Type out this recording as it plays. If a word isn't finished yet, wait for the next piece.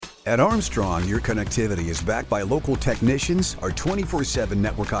At Armstrong, your connectivity is backed by local technicians, our 24/7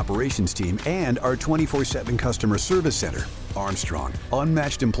 network operations team, and our 24/7 customer service center. Armstrong,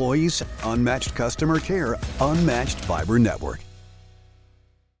 unmatched employees, unmatched customer care, unmatched fiber network.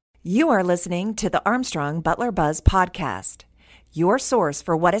 You are listening to the Armstrong Butler Buzz podcast, your source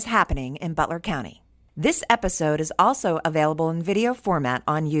for what is happening in Butler County. This episode is also available in video format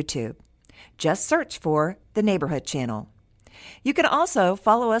on YouTube. Just search for the Neighborhood Channel. You can also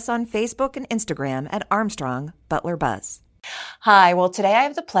follow us on Facebook and Instagram at Armstrong Butler Buzz. Hi, well, today I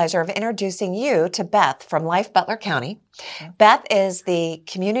have the pleasure of introducing you to Beth from Life Butler County. Beth is the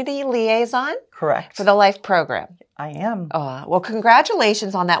community liaison. Correct. For the Life program. I am. Well,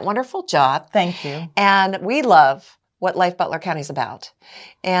 congratulations on that wonderful job. Thank you. And we love what Life Butler County is about.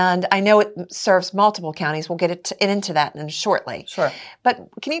 And I know it serves multiple counties. We'll get into that shortly. Sure. But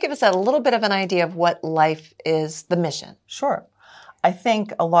can you give us a little bit of an idea of what Life is, the mission? Sure. I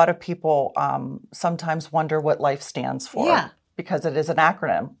think a lot of people sometimes wonder what Life stands for. Yeah. Because it is an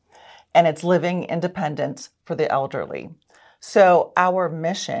acronym. And it's living independence for the elderly. So our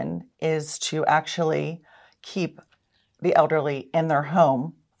mission is to actually keep the elderly in their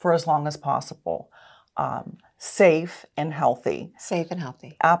home for as long as possible. Safe and healthy. Safe and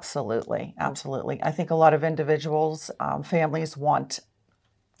healthy. Absolutely. Absolutely. I think a lot of individuals, families want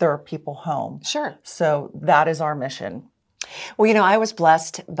their people home. Sure. So that is our mission. Well, I was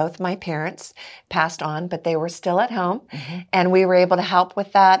blessed. Both my parents passed on, but they were still at home. And we were able to help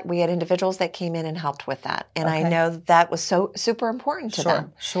with that. We had individuals that came in and helped with that. And I know that was so super important to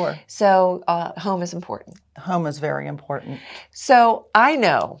them. Sure. So home is important. Home is very important. So I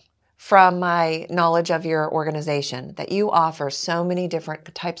know from my knowledge of your organization that you offer so many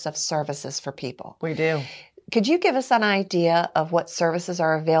different types of services for people. We do. Could you give us an idea of what services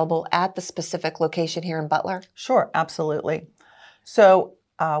are available at the specific location here in Butler? Sure, absolutely. So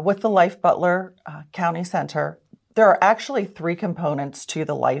with the Life Butler County Center, there are actually 3 components to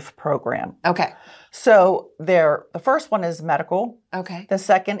the Life program. Okay. So the first one is medical. Okay. The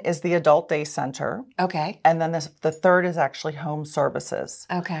second is the Adult Day Center. Okay. And then the third is actually home services.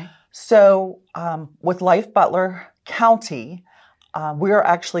 Okay. So with Life Butler County, we are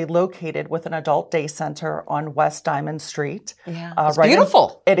actually located with an Adult Day Center on West Diamond Street. Yeah, it's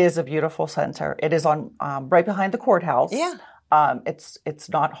beautiful. It is a beautiful center. It is on right behind the courthouse. Yeah. It's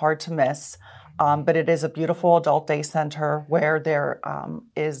not hard to miss, but it is a beautiful Adult Day Center where there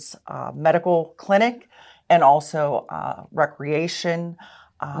is a medical clinic and also recreation.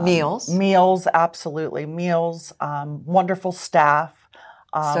 Meals, absolutely. Meals, wonderful staff.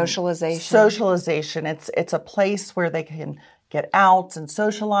 Socialization. It's a place where they can get out and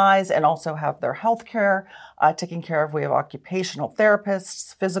socialize and also have their health care taken care of. We have occupational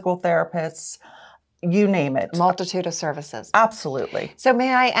therapists, physical therapists, you name it. Multitude of services. Absolutely. So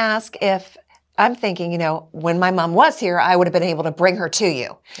may I ask if, I'm thinking, when my mom was here, I would have been able to bring her to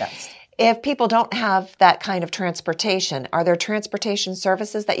you. Yes. If people don't have that kind of transportation, are there transportation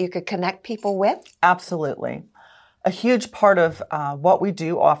services that you could connect people with? Absolutely. A huge part of what we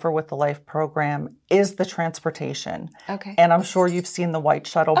do offer with the Life program is the transportation. Okay. And I'm sure you've seen the white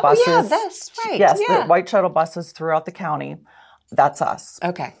shuttle buses. Oh, yeah, that's right. Yes, yeah. The white shuttle buses throughout the county. That's us.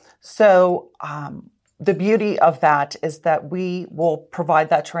 Okay. So the beauty of that is that we will provide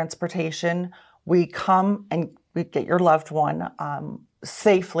that transportation. We come and we get your loved one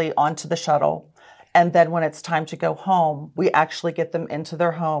safely onto the shuttle. And then when it's time to go home, we actually get them into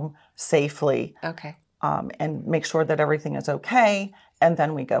their home safely. Okay. And make sure that everything is okay, and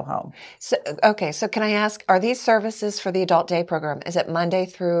then we go home. So can I ask, are these services for the Adult Day program, is it Monday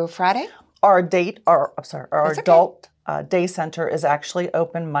through Friday? Our Adult Day Center is actually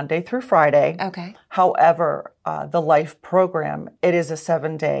open Monday through Friday. Okay. However, the Life program, it is a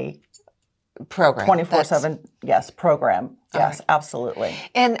 7-day program. 24/7, yes, program. Yes, right. Absolutely.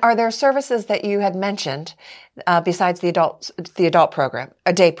 And are there services that you had mentioned besides the adult program,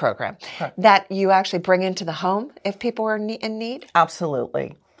 a day program, that you actually bring into the home if people are in need?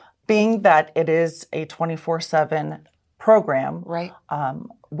 Absolutely. Being that it is a 24/7 program, right?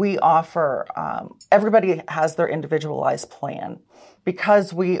 We offer, everybody has their individualized plan.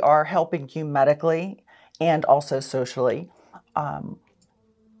 Because we are helping you medically and also socially,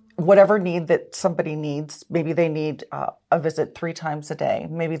 whatever need that somebody needs, maybe they need a visit 3 times a day,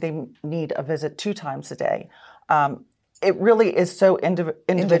 maybe they need a visit 2 times a day. It really is so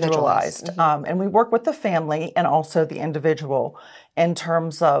individualized. Mm-hmm. And we work with the family and also the individual in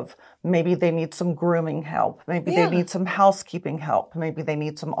terms of maybe they need some grooming help, maybe they need some housekeeping help, maybe they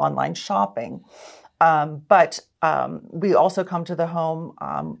need some online shopping. But we also come to the home.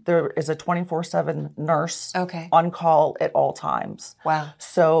 There is a 24/7 nurse on call at all times. Wow.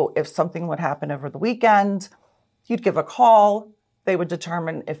 So if something would happen over the weekend, you'd give a call. They would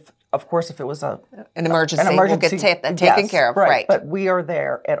determine if it was an emergency, we'll get taken care of. Right. But we are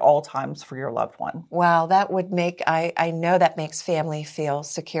there at all times for your loved one. Wow, that would make, I know that makes family feel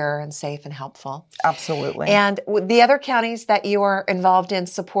secure and safe and helpful. Absolutely. And the other counties that you are involved in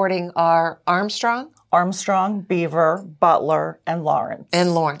supporting are Armstrong, Beaver, Butler, and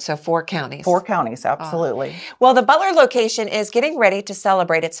Lawrence. So 4 counties. 4 counties, absolutely. Well, the Butler location is getting ready to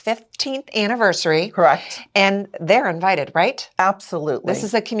celebrate its 15th anniversary. Correct. And they're invited, right? Absolutely. This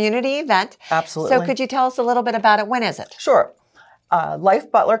is a community event. Absolutely. So could you tell us a little bit about it? When is it? Sure.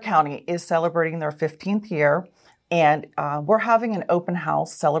 Life Butler County is celebrating their 15th year, and we're having an open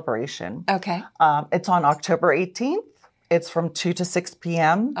house celebration. Okay. It's on October 18th. It's from 2 to 6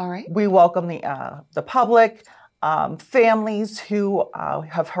 p.m. All right. We welcome the public, families who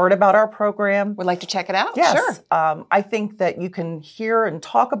have heard about our program. Would like to check it out? Yes. Sure. I think that you can hear and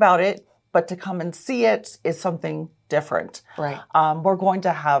talk about it, but to come and see it is something different. Right. We're going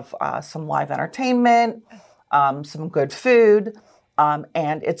to have some live entertainment, some good food,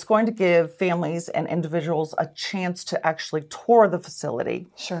 and it's going to give families and individuals a chance to actually tour the facility.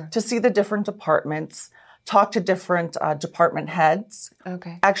 Sure. To see the different departments, talk to different department heads,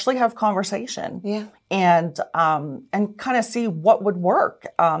 actually have conversation, and kind of see what would work,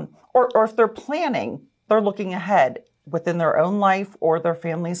 or if they're planning, they're looking ahead within their own life or their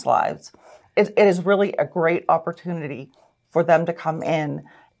family's lives. It is really a great opportunity for them to come in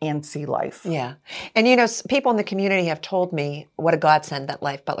and see life. Yeah. And, people in the community have told me what a godsend that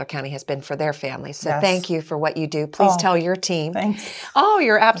Life Butler County has been for their families. So thank you for what you do. Please tell your team. Thanks. Oh,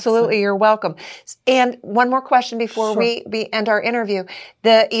 you're welcome. And one more question before we end our interview.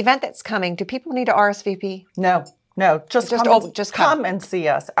 The event that's coming, do people need to RSVP? No, just come and see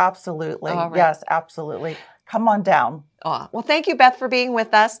us. Absolutely. Right. Yes, absolutely. Come on down. Oh, well, thank you, Beth, for being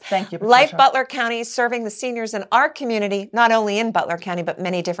with us. Thank you, Patricia. Life Butler County is serving the seniors in our community, not only in Butler County, but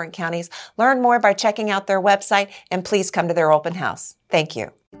many different counties. Learn more by checking out their website, and please come to their open house. Thank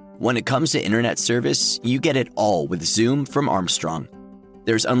you. When it comes to internet service, you get it all with Zoom from Armstrong.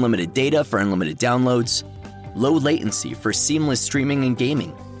 There's unlimited data for unlimited downloads, low latency for seamless streaming and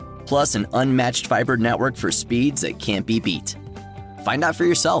gaming, plus an unmatched fiber network for speeds that can't be beat. Find out for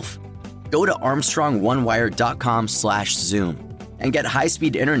yourself. Go to armstrongonewire.com/Zoom and get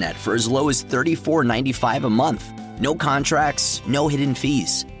high-speed internet for as low as $34.95 a month. No contracts, no hidden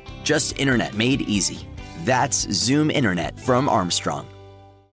fees. Just internet made easy. That's Zoom Internet from Armstrong.